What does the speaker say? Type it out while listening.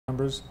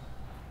members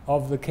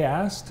of the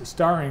cast,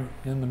 starring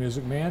in The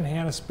Music Man,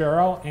 Hannah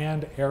Sparrow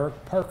and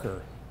Eric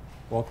Parker.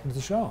 Welcome to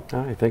the show.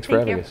 Hi, thanks for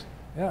having us.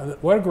 Yeah,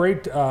 what a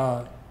great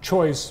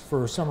choice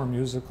for a summer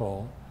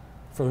musical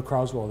for the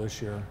Croswell this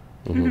year.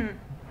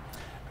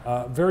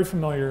 Very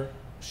familiar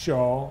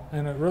show,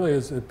 and it really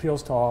is, it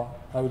appeals to all,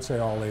 I would say,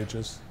 all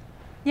ages.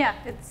 Yeah,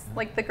 it's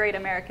like the great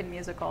American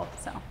musical.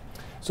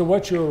 So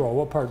what's your role?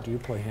 What part do you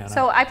play, Hannah?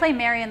 So I play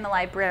Marion the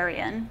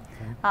librarian,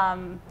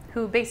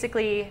 who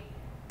basically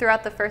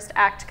throughout the first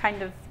act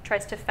kind of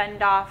tries to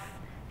fend off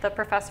the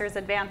professor's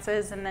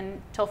advances, and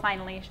then till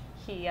finally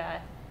he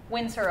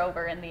wins her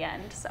over in the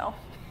end. So.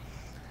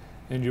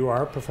 And you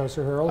are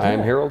Professor Harold Hill?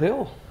 I'm Harold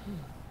Hill,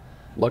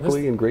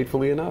 luckily and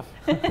gratefully enough.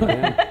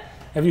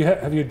 Have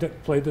you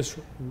played this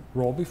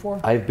role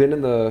before? I've been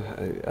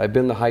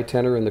the high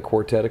tenor in the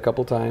quartet a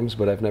couple times,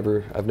 but I've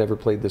never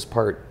played this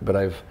part. But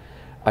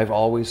I've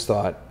always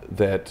thought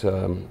that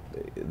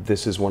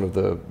this is one of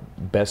the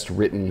best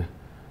written,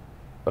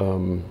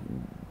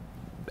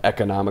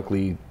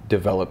 economically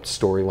developed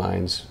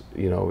storylines,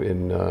 you know,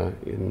 in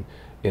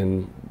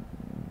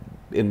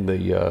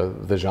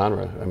the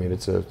genre. I mean,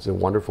 it's a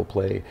wonderful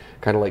play,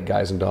 kind of like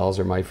Guys and Dolls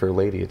or My Fair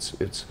Lady.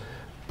 It's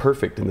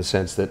perfect in the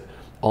sense that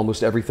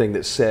almost everything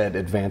that's said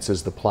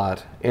advances the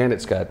plot, and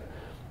it's got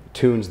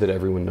tunes that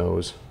everyone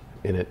knows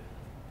in it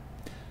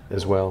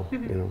as well. You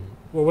know.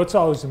 Well, what's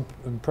always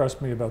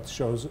impressed me about the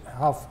show is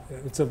how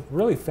it's a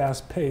really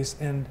fast pace,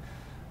 and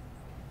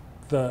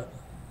the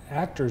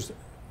actors,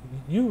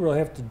 you really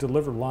have to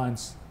deliver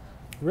lines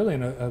really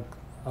in a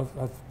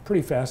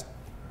pretty fast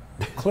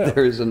clip.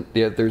 There's a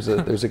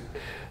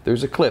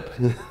clip,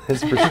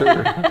 that's for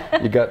sure.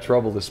 You Got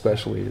Trouble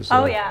especially.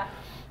 Oh yeah.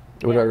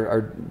 What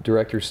our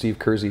director Steve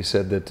Kersey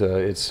said that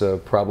it's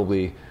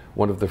probably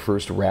one of the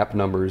first rap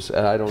numbers,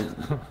 and I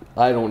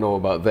don't know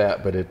about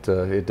that, but it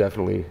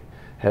definitely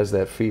has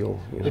that feel.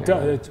 You know? It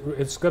does.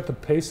 It's got the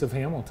pace of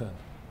Hamilton.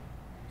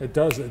 It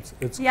does.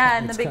 It's yeah,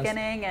 in the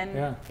beginning,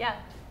 and yeah.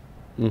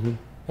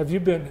 Have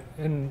you been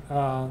in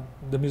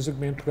the Music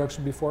Man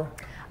production before?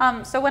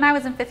 So when I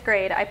was in 5th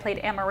grade, I played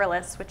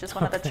Amaryllis, which is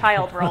one of the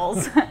child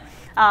roles.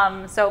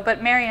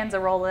 But Marion's a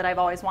role that I've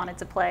always wanted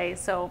to play,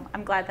 so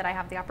I'm glad that I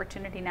have the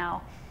opportunity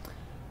now.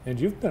 And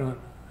you've been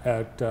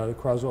at the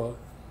Croswell,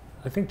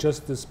 I think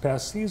just this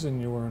past season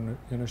you were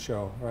in a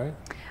show, right?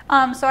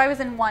 So I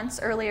was in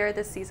once earlier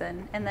this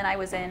season, and then I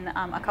was in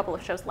a couple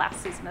of shows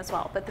last season as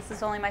well, but this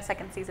is only my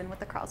 2nd season with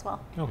the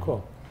Croswell. Oh,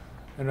 cool.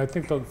 And I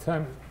think the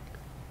time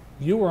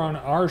you were on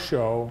our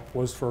show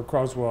was for a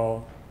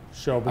Croswell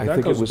show, but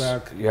that goes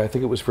back. Yeah, I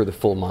think it was for the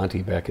Full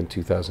Monty back in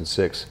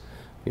 2006.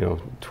 You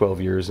know,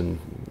 12 years and,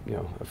 you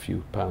know, a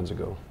few pounds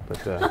ago.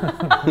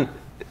 But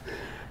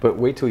but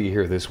wait till you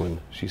hear this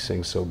one. She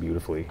sings so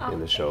beautifully in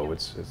the show.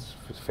 It's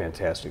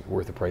fantastic,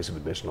 worth the price of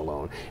admission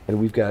alone. And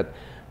we've got,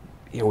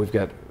 you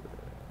know,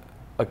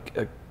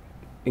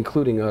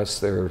 including us,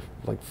 there are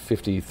like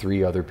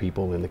 53 other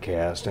people in the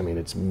cast. I mean,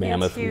 it's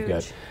mammoth. We've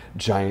got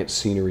giant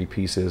scenery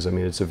pieces. I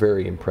mean, it's a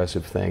very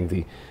impressive thing.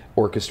 The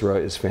orchestra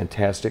is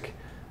fantastic.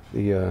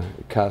 The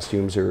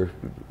costumes are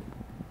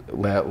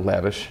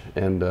lavish,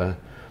 and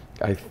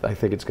I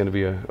think it's going to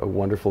be a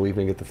wonderful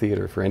evening at the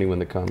theater for anyone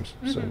that comes.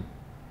 So,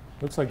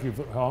 looks like you've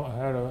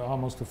had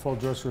almost a full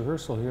dress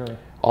rehearsal here.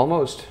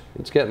 Almost.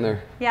 It's getting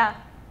there. Yeah.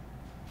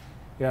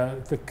 Yeah.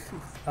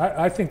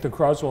 I think the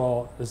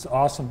Croswell is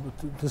awesome.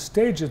 The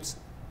stage, it's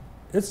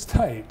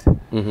tight,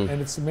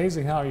 and it's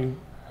amazing how you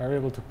are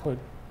able to put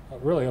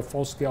really a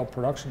full-scale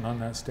production on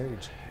that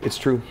stage. It's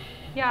true.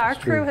 Yeah, our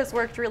crew has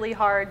worked really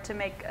hard to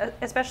make,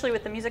 especially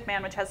with the Music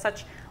Man, which has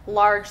such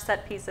large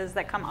set pieces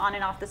that come on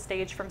and off the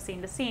stage from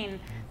scene to scene.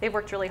 They've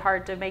worked really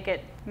hard to make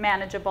it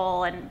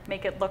manageable and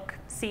make it look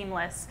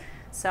seamless.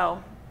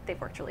 So they've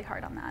worked really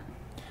hard on that.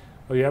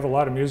 Well, you have a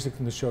lot of music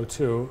in the show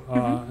too.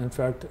 In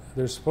fact,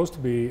 there's supposed to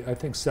be, I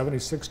think,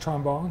 76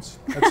 trombones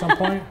at some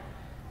point.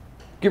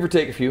 Give or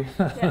take a few.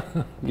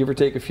 Give or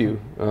take a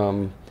few.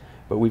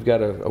 But we've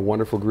got a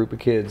wonderful group of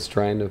kids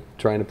trying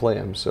to play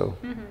them. So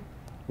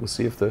we'll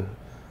see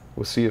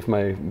if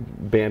my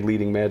band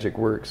leading magic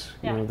works.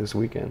 You know, this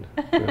weekend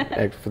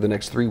for the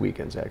next 3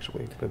 weekends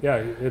actually. But yeah,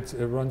 it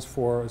runs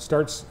for. It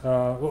starts.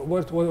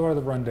 What are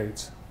the run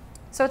dates?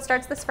 So it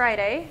starts this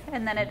Friday,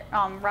 and then it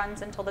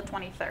runs until the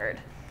 23rd.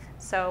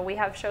 So we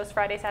have shows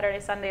Friday, Saturday,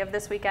 Sunday of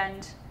this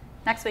weekend.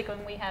 Next week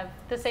when we have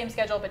the same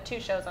schedule but 2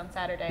 shows on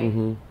Saturday,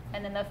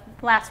 and then the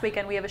last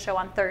weekend we have a show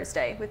on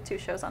Thursday with 2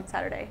 shows on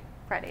Saturday,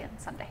 Friday, and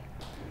Sunday.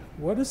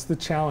 What is the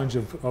challenge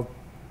of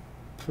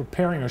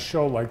preparing a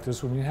show like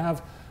this when you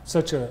have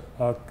such a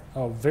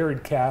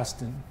varied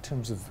cast in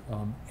terms of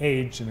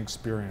age and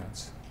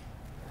experience?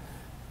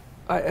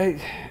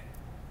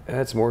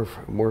 That's more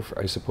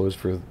I suppose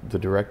for the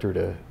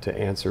director to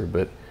answer,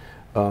 but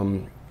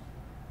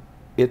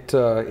it's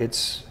a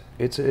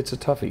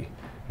toughie.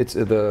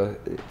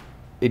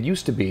 It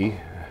used to be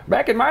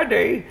back in my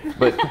day,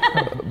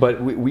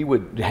 but we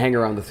would hang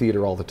around the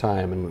theater all the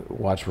time and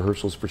watch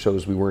rehearsals for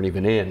shows we weren't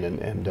even in,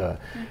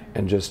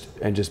 and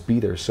just be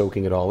there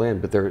soaking it all in.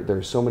 But there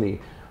are so many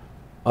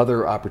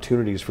other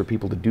opportunities for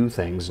people to do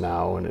things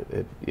now,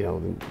 and you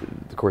know,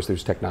 of course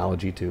there's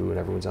technology too, and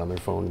everyone's on their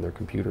phone and their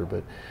computer,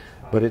 but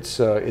it's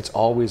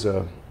always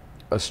a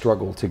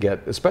struggle to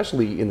get,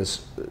 especially in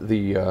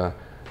the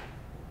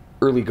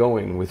early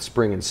going with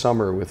spring and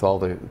summer, with all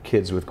the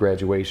kids with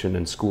graduation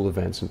and school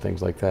events and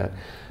things like that.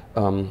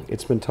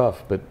 It's been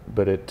tough, but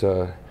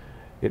the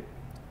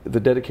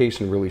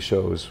dedication really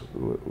shows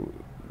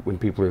when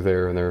people are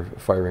there and they're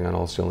firing on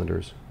all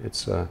cylinders.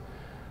 It's a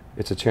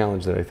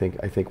challenge that I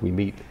think we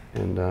meet,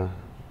 and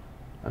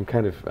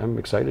I'm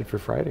excited for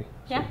Friday.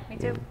 Yeah, so, me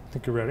too.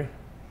 Think you're ready?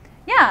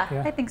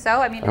 Yeah, I think so.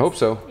 I mean, I hope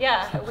so.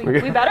 Yeah,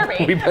 we better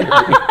be. We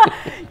better be.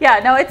 Yeah,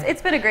 no,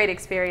 it's been a great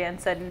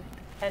experience, and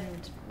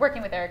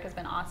working with Eric has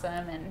been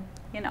awesome, and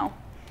you know,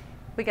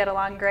 we get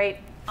along great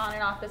on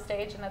and off the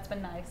stage, and that's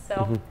been nice. So.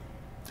 Mm-hmm.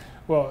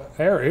 Well,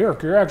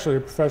 Eric, you're actually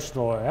a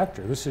professional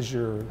actor. This is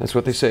your... That's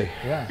what they say.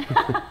 Yeah.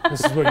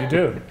 This is what you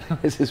do.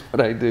 This is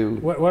what I do.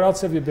 What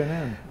else have you been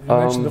in? You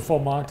mentioned the Full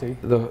Monty.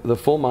 The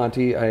Full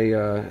Monty,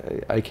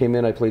 I came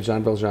in, I played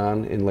Jean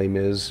Valjean in Les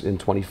Mis in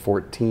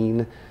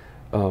 2014.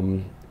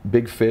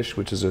 Big Fish,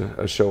 which is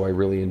a show I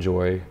really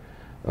enjoy,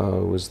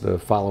 was the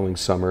following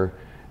summer.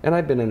 And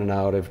I've been in and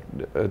out. I've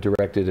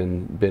directed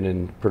and been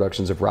in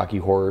productions of Rocky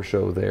Horror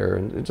Show there,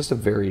 and just a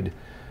varied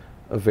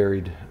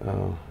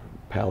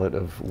palette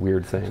of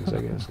weird things,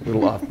 I guess. A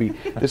little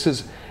offbeat. This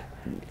is,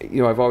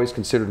 you know, I've always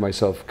considered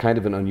myself kind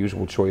of an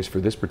unusual choice for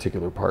this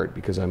particular part,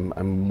 because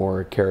I'm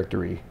more a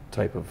character-y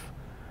type of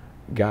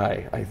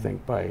guy, I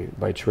think,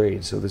 by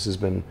trade. So this has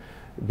been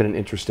an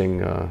interesting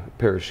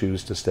pair of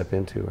shoes to step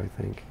into, I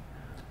think.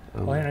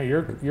 Well, Hannah,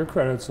 your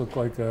credits look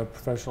like a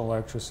professional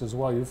actress as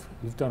well.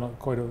 You've done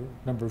quite a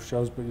number of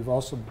shows, but you've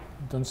also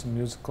done some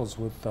musicals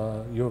with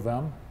U of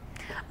M.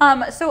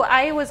 So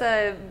I was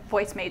a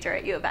voice major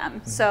at U of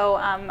M. So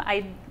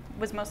I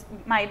was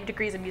my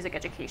degree's in music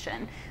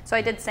education. So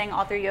I did sing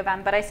all through U of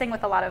M, but I sang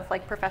with a lot of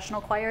like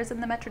professional choirs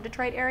in the Metro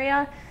Detroit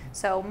area.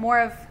 So more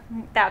of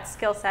that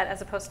skill set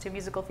as opposed to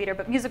musical theater.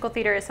 But musical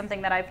theater is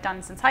something that I've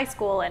done since high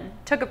school, and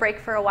took a break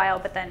for a while,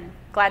 but then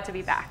glad to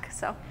be back.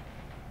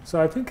 So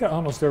I think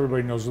almost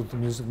everybody knows what the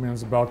Music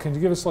Man's about. Can you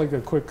give us like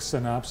a quick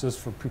synopsis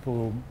for people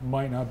who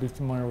might not be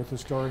familiar with the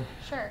story?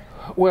 Sure.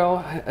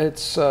 Well,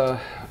 it's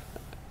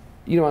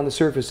you know, on the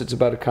surface, it's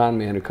about a con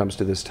man who comes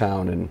to this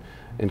town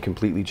and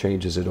completely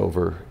changes it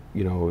over,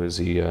 you know, as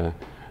he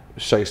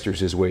shysters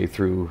his way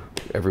through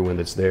everyone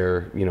that's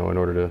there, you know, in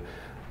order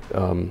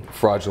to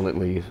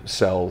fraudulently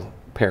sell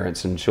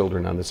parents and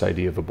children on this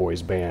idea of a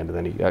boys' band. And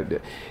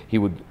then he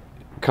would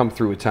come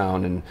through a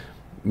town and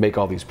make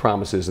all these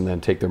promises and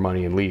then take their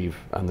money and leave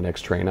on the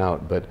next train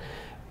out. But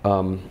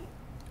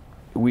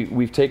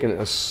we've taken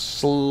a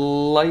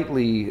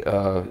slightly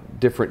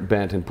different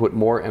bent and put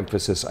more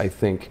emphasis, I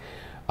think,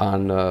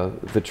 on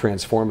the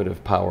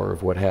transformative power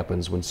of what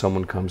happens when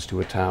someone comes to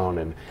a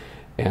town,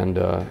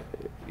 and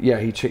yeah,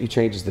 he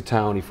changes the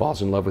town. He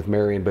falls in love with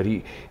Marion, but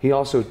he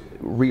also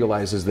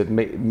realizes that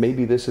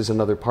maybe this is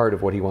another part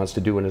of what he wants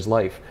to do in his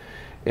life,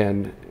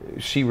 and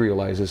she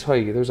realizes,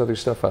 hey, there's other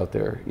stuff out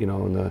there, you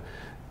know,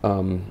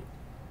 and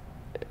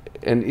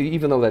and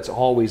even though that's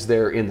always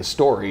there in the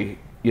story,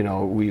 you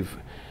know,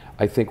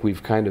 I think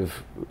we've kind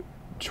of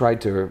tried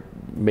to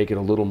make it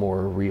a little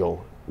more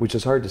real, which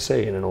is hard to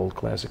say in an old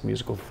classic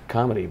musical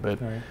comedy,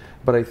 but Right.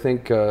 But I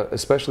think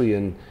especially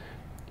in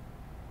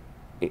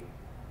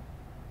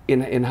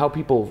how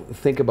people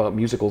think about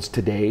musicals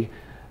today,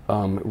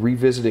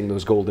 revisiting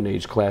those golden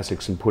age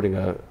classics and putting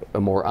a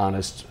more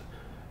honest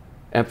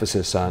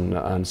emphasis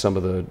on some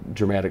of the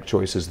dramatic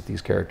choices that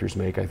these characters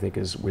make, I think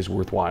is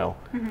worthwhile.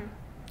 Mm-hmm.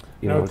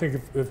 You know, I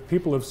think if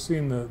people have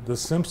seen the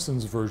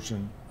Simpsons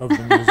version of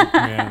the Music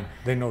Man,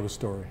 they know the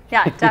story.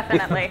 Yeah,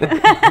 definitely.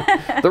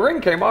 the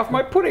ring came off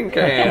my pudding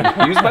can.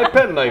 Use my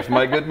penknife,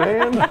 my good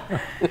man.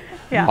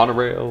 Yeah. On a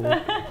rail.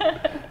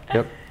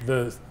 Yep.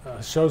 The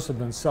shows have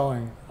been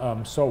selling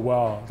so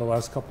well the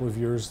last couple of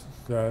years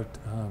that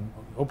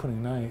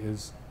opening night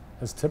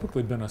has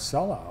typically been a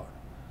sellout.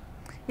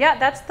 Yeah,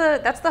 that's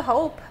the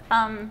hope.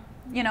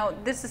 You know,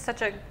 this is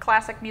such a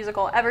classic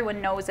musical.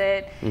 Everyone knows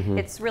it. Mm-hmm.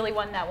 It's really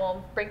one that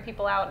will bring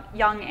people out,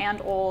 young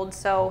and old.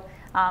 So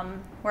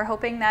we're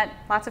hoping that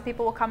lots of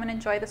people will come and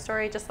enjoy the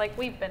story, just like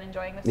we've been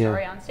enjoying the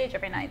story on stage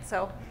every night.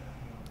 So,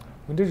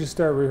 When did you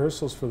start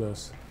rehearsals for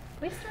this?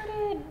 we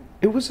started.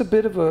 It was a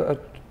bit of a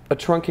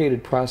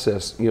truncated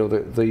process. You know,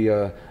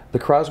 the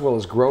Croswell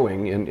is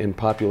growing in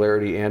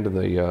popularity and in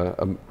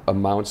the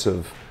amounts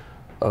of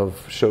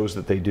shows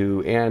that they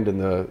do, and in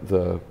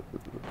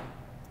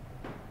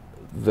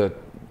the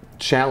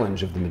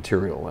challenge of the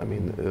material. I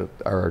mean,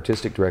 our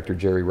artistic director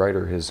Jerry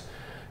Ryder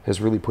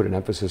has really put an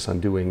emphasis on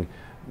doing,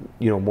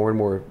 you know, more and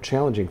more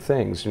challenging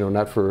things. You know,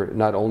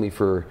 not only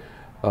for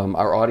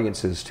our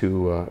audiences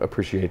to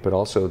appreciate, but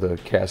also the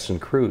casts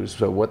and crews.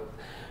 So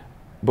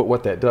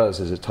what that does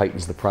is it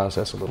tightens the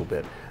process a little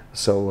bit.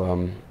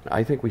 So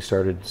I think we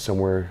started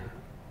somewhere.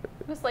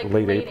 It was like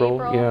late April,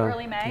 yeah.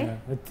 early May.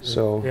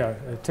 Yeah,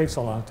 it takes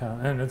a long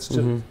time, and it's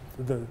just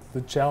the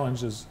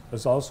challenge is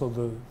also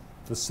the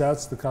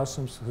sets, the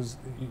costumes, because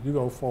you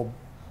go full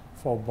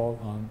full boat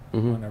on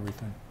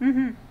everything.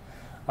 Mm-hmm.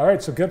 All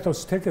right, so get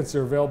those tickets.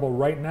 They're available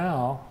right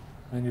now,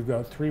 and you've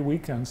got 3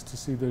 weekends to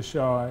see this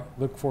show. I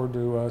look forward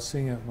to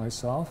seeing it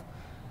myself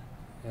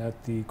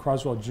at the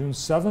Croswell, June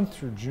 7th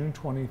through June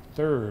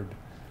 23rd.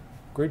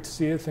 Great to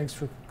see you. Thanks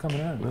for coming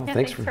in. Well, Yeah,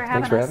 thanks for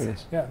having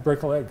us. Yeah,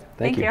 break a leg.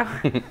 Thank you.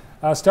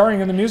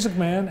 Starring in The Music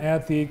Man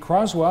at the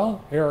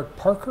Croswell, Eric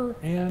Parker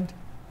and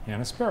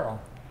Hannah Sparrow.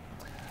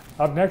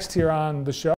 Up next here on the show.